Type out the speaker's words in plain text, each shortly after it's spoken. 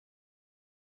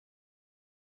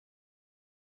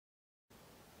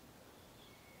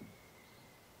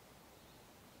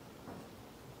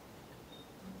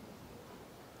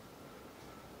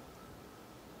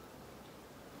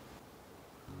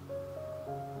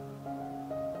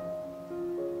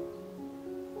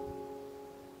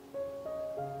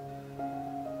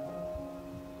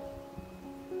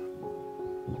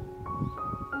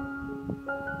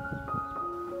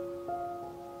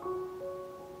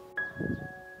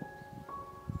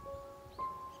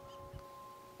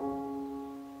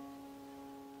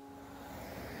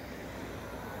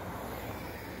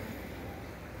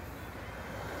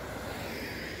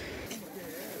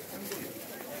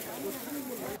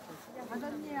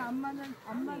안 맞았니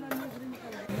그러니까.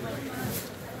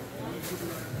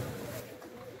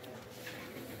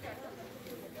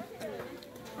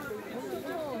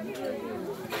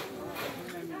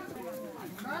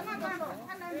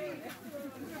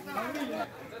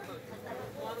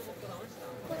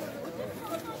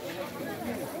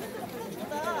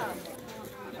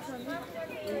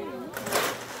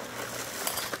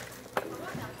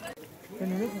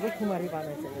 저는 그거 2마리 반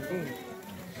원짜리인데.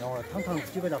 탕탕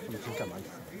찍어 잡수면 진짜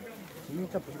맛있어.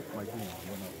 진짜 부드럽고 맛있네요.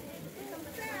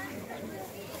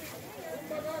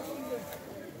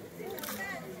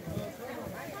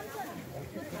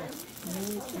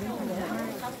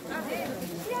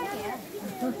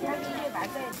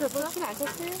 저번에 안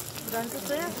썼어요? 안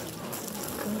썼어요?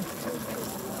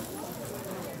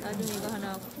 나중에 이거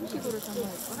하나 후식으로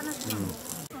담아먹고 하나 사.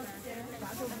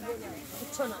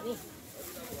 9,000원이.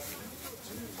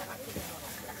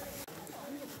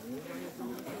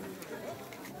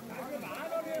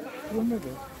 못 먹어.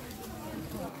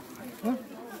 어?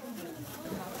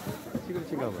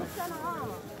 시금치가 봐.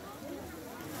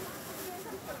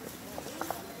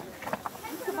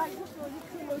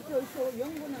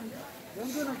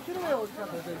 연근은 필요해 어디다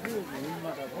넣어야지.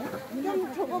 얼마다고?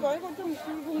 좀 저거 말고 좀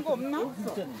굵은 거 없나?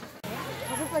 없어.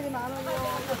 5가지 10,000원이요.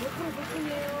 100%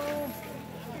 보충이에요.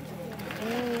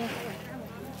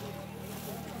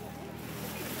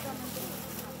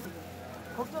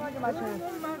 걱정하지 마세요.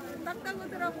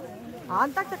 딱딱하더라고.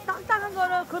 안 딱딱한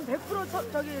거는 그건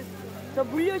 100% 저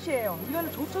물엿이에요.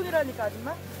 이거는 조청이라니까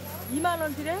아줌마. 2만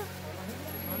원 드려?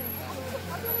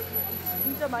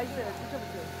 진짜 맛있어요.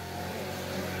 드셔보세요.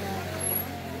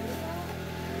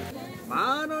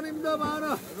 10,000원입니다, 10,000원.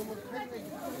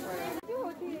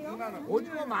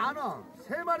 오징어 10,000원.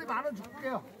 3마리 10,000원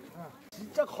줄게요.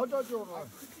 진짜 커져줘 오늘.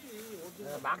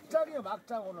 네, 막장이에요,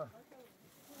 막장 오늘.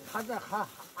 가자, 가.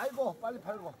 아이고, 빨리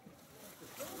팔고.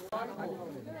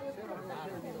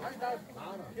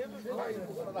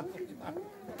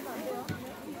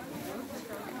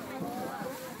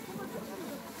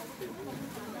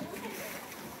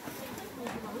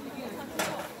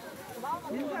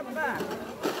 인사봐.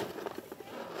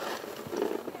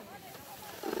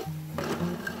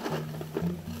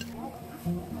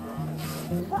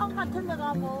 포항 같은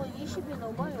데가 뭐 20이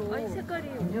넘어요. 아니 색깔이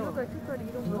색깔이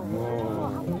이런 거. 이거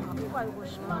한번 갖고 가고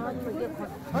 10만 원이면 이게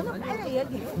저는 빨리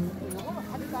얘기해. 이거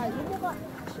하니까 이거가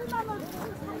 7만 원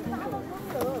사니까 하나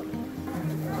줬어.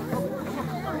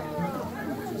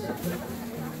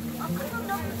 아, 그럼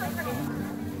너무 싸니까.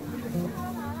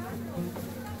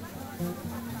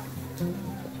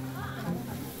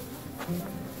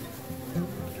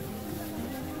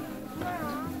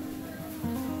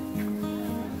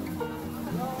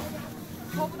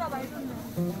 저보다 맛있네.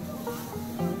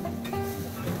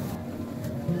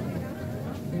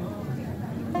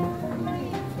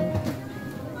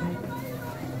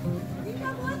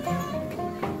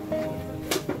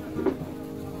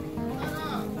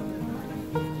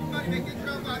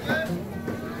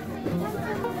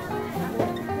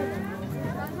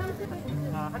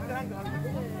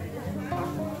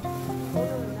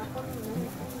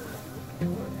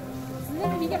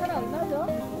 선생님 이게 하나 얼마죠?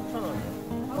 5,000원.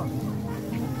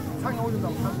 상에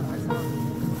올린다고 사람들 다 있어.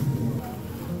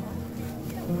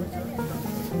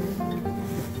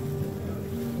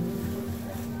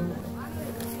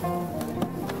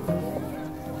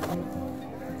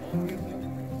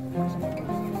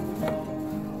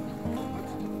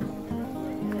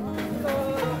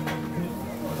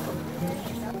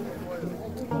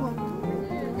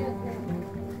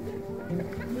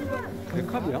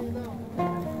 백합이야?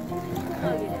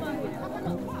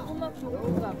 꼬막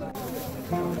조금가.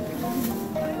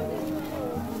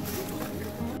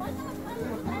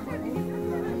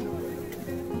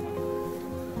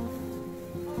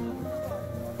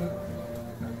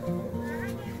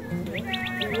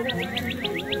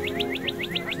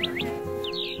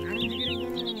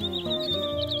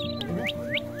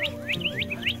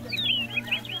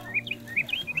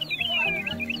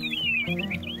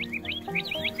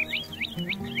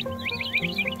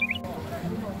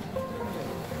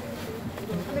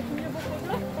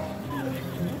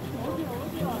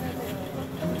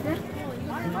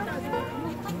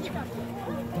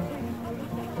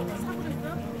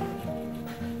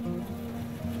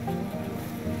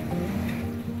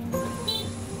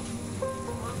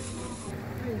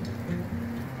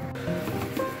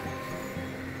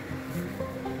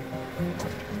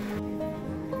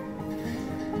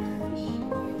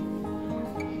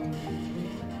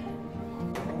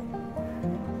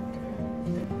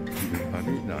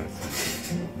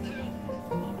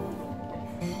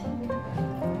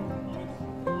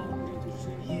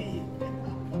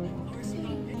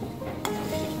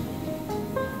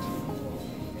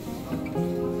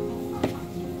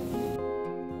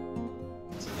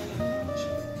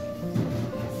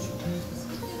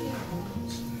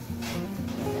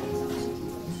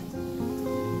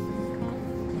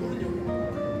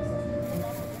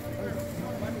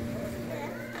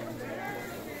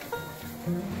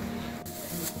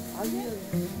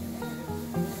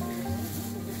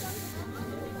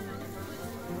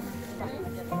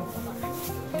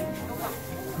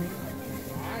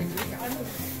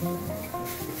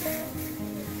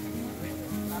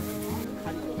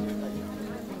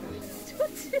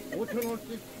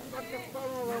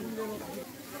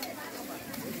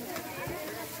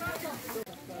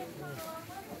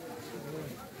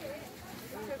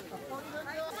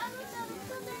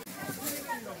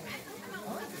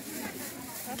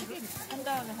 한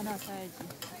다음에 하나 사야지.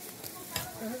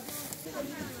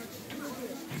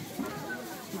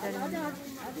 기다리면.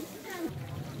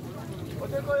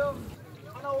 어떨 거요?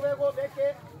 하나 500원 몇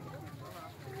개?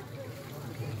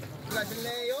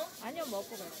 가실래요? 아니요,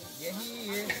 먹고 갈게요.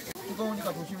 예.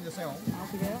 뜨거우니까 조심히 드세요. 아,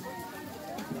 그래요?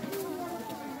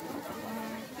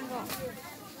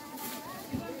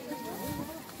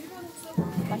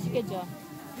 맛있겠죠?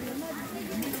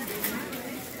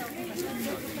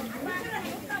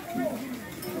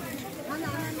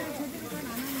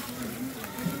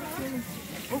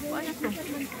 빠졌어.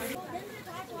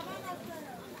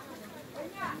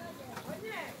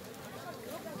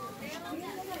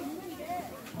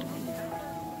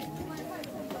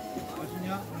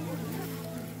 맛있냐?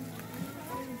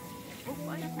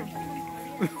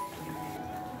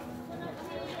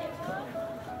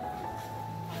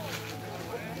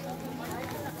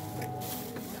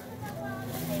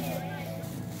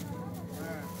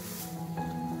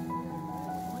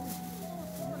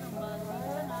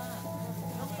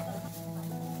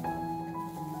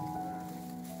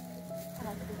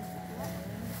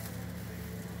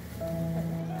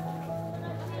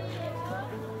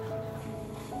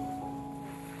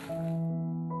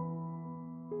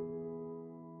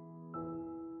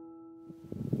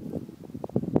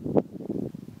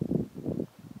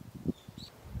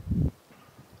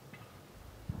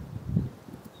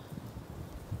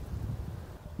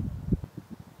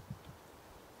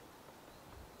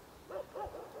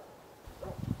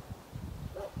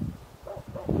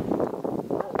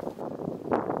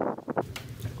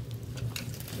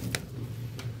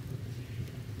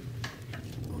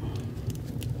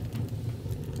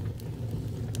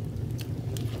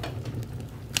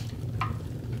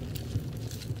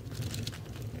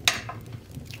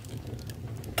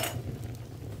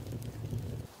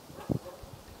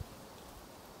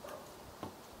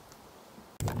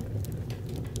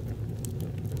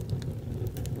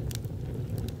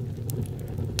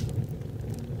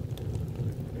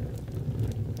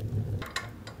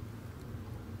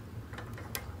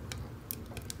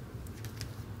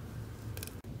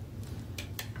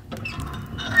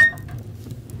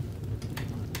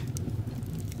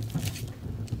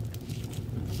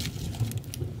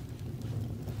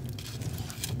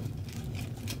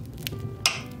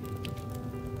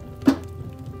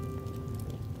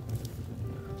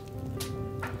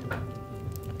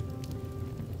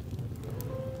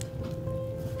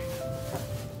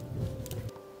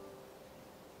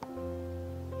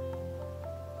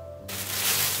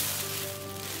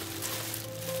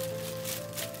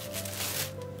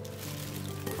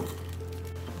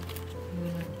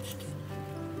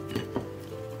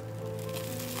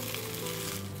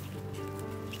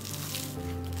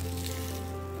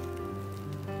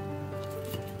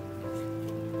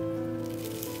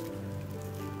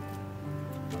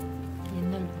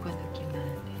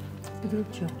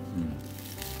 그렇죠.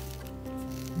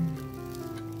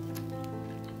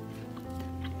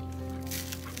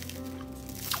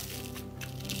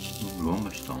 너무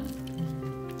맛있다.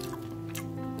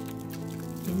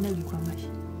 옛날 육아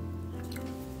맛이.